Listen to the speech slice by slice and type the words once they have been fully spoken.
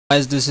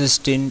Guys, this is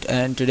Tint,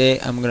 and today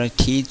I'm gonna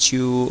teach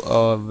you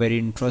a very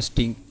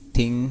interesting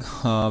thing,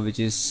 which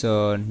is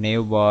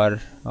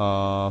navbar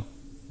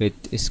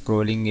with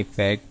scrolling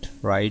effect,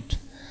 right?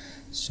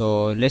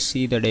 So let's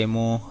see the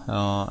demo,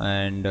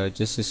 and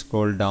just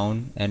scroll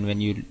down, and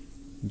when you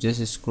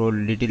just scroll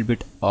little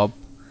bit up,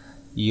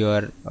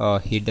 your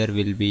header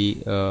will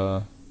be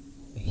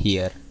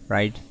here,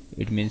 right?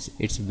 It means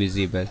it's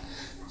visible.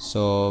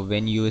 So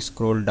when you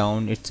scroll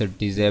down, it's a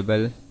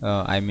disable,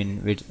 I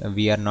mean which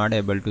we are not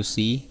able to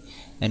see,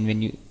 and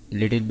when you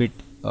little bit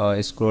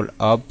scroll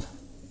up,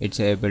 it's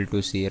able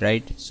to see,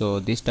 right?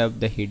 So this type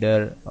the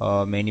header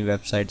many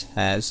websites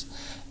has,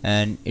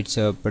 and it's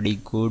a pretty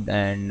good,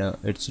 and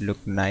it's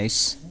look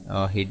nice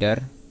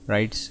header,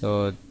 right?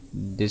 So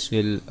this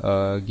will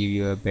give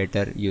you a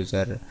better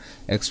user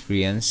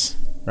experience,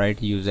 right?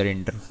 User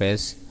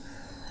interface.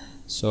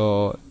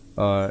 So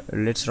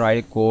let's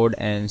write code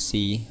and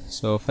see.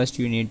 So first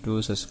you need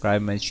to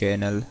subscribe my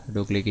channel,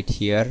 to click it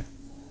here,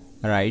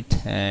 right?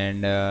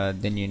 And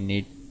then you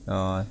need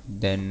to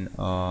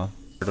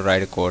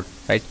write a code,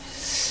 right?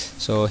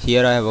 So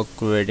here I have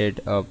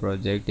created a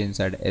project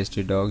inside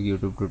htdoc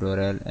YouTube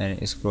tutorial,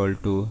 and scroll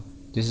to,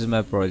 this is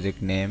my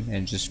project name,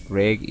 and just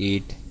drag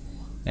it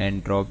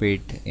and drop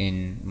it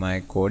in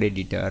my code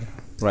editor,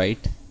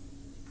 right?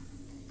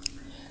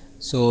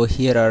 So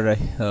here are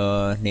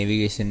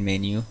navigation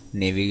menu,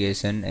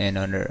 navigation, and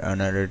under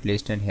another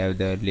list, and have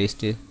the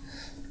list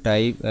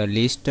type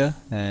list,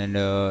 and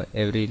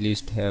every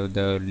list have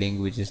the link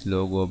which is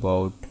logo,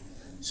 about,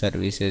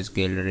 services,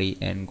 gallery,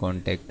 and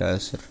contact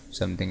us,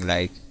 something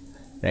like,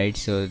 right?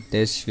 So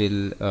this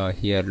will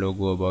here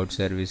logo, about,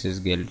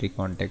 services, gallery,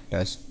 contact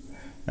us,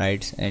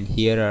 right? And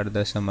here are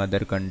the some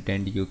other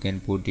content you can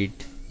put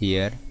it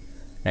here,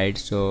 right?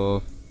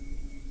 So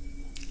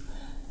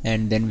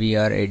and then we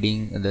are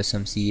adding the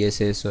some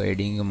CSS. So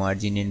adding a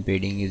margin and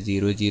padding is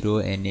 00,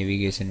 and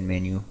navigation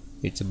menu,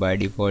 it's by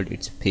default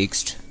it's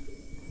fixed,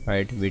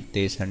 right? Width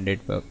is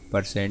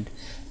 100%,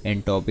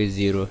 and top is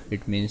 0.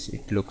 It means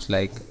it looks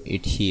like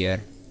it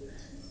here,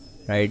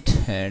 right?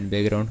 And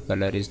background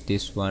color is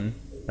this one,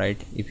 right?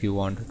 If you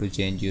want to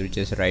change, you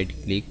just right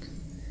click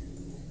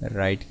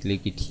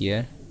it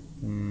here,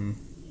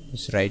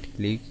 just right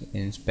click,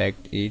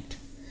 inspect it,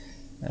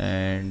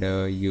 and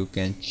you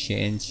can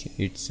change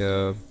its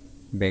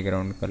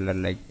background color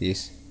like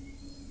this,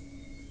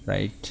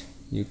 right?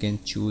 You can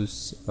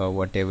choose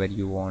whatever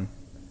you want,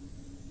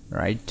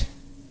 right?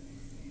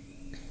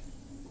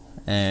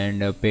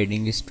 And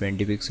padding is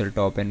 20 pixel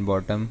top and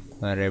bottom,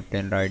 left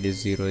and right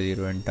is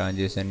 00, and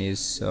transition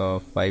is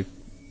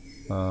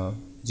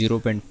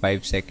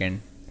 0.5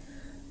 second,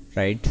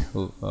 right?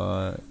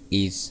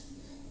 Is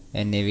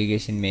and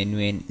navigation menu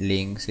and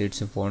links,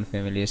 it's a font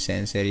family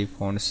sans serif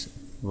fonts,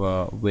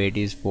 weight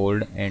is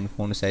bold, and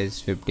font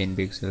size 15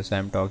 pixels.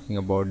 I'm talking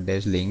about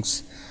these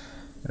links,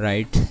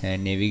 right?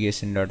 And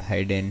navigation dot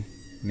hidden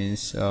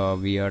means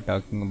we are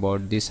talking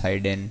about this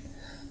hidden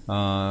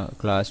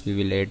class we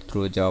will add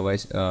through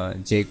Java's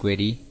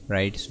jQuery,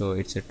 right? So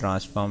it's a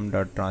transform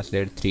dot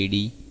translate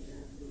 3D,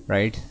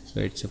 right?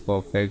 So it's a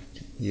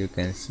perfect, you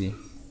can see.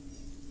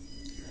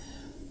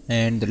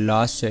 And the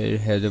last side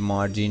has the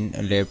margin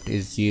left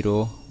is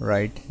 0,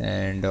 right?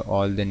 And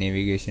all the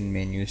navigation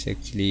menus,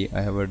 actually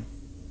I have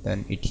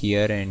done it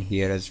here and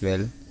here as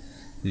well.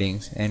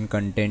 Links and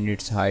content,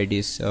 its height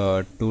is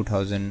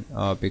 2000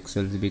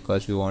 pixels,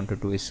 because we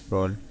wanted to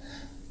scroll.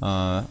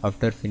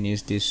 After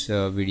finish this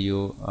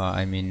video,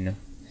 I mean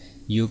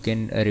you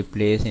can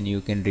replace and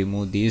you can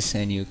remove this,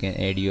 and you can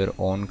add your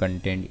own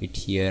content it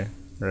here,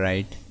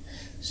 right?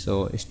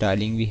 So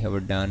styling we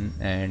have done,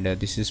 and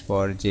this is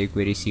for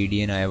jQuery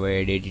CDN. I have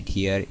added it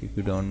here. If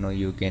you don't know,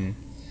 you can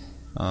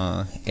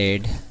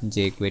add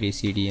jQuery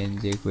CDN,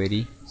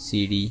 jQuery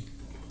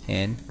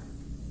CDN,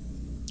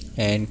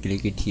 and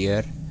click it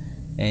here,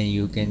 and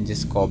you can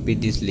just copy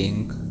this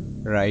link,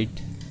 right?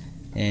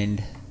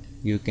 And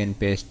you can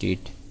paste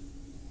it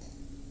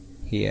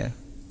here.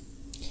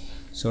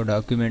 So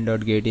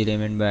document.get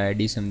element by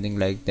ID, something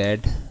like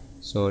that.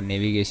 So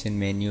navigation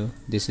menu,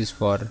 this is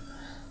for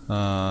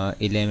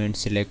element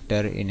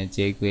selector in a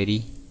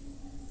jQuery,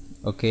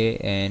 okay?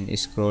 And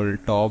scroll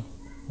top,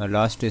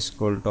 last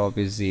scroll top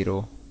is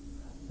 0,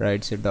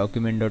 right? So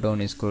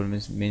document.on scroll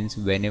means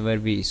whenever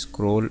we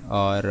scroll,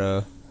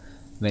 or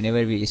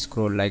whenever we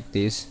scroll like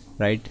this,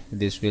 right,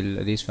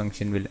 this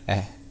function will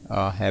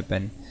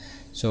happen.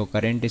 So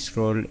current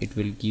scroll, it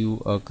will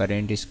give a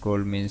current scroll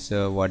means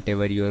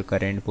whatever your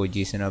current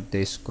position of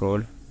the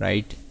scroll,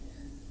 right?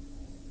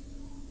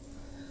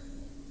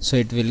 So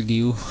it will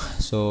give,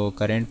 so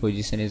current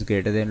position is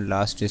greater than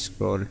last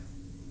scroll,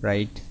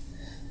 right?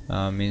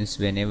 Means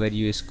whenever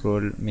you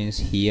scroll, means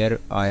here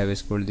I have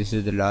scrolled, this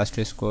is the last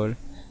scroll,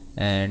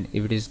 and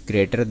if it is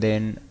greater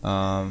than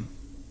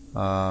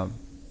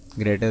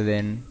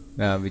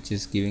which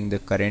is giving the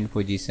current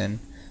position,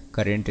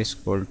 current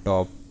scroll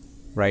top,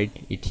 right,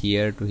 it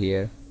here to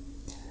here.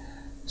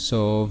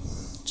 So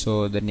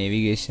the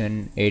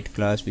navigation add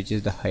class, which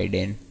is the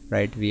hidden,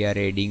 right? We are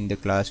adding the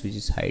class which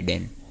is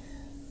hidden,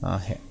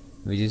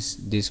 which is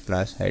this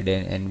class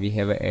hidden, and we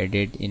have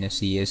added in a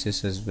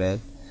CSS as well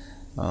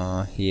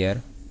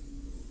here,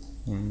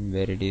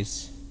 where it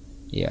is,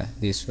 yeah,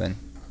 this one,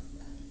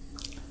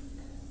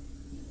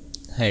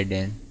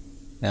 hidden.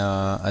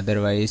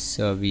 Otherwise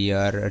we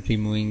are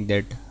removing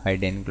that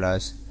hidden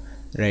class,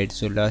 right?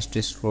 So last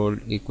scroll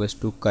equals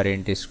to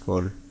current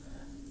scroll,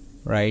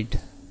 right?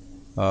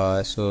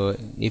 So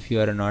if you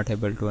are not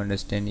able to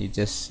understand, you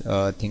just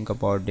think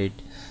about it.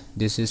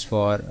 This is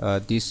for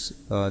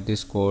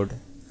this code.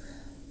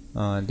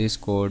 This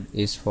code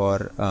is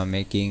for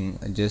making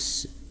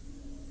just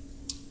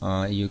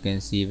you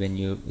can see when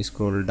you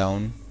scroll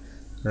down,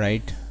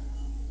 right?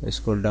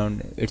 Scroll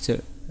down, it's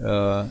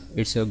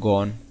a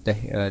gone,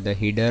 the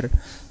header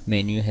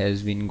menu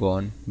has been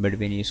gone, but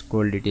when you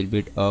scroll little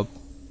bit up,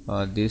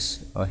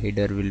 this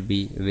header will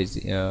be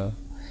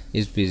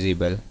is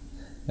visible,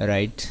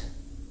 right?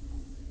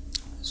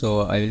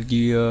 So I will give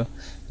you a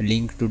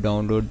link to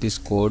download this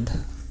code,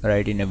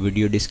 right, in a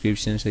video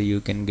description, so you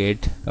can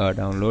get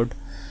download,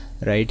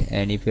 right?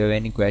 And if you have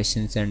any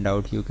questions and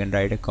doubt, you can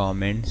write a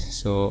comment,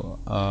 so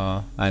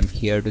I'm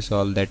here to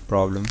solve that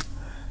problem,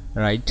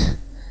 right?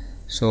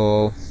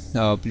 So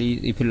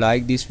please, if you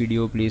like this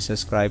video, please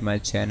subscribe my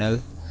channel,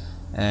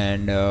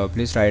 and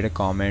please write a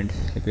comment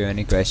if you have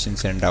any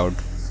questions and doubt.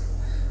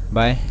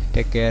 Bye,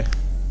 take care,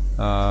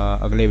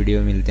 अगले video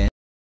में मिलते हैं.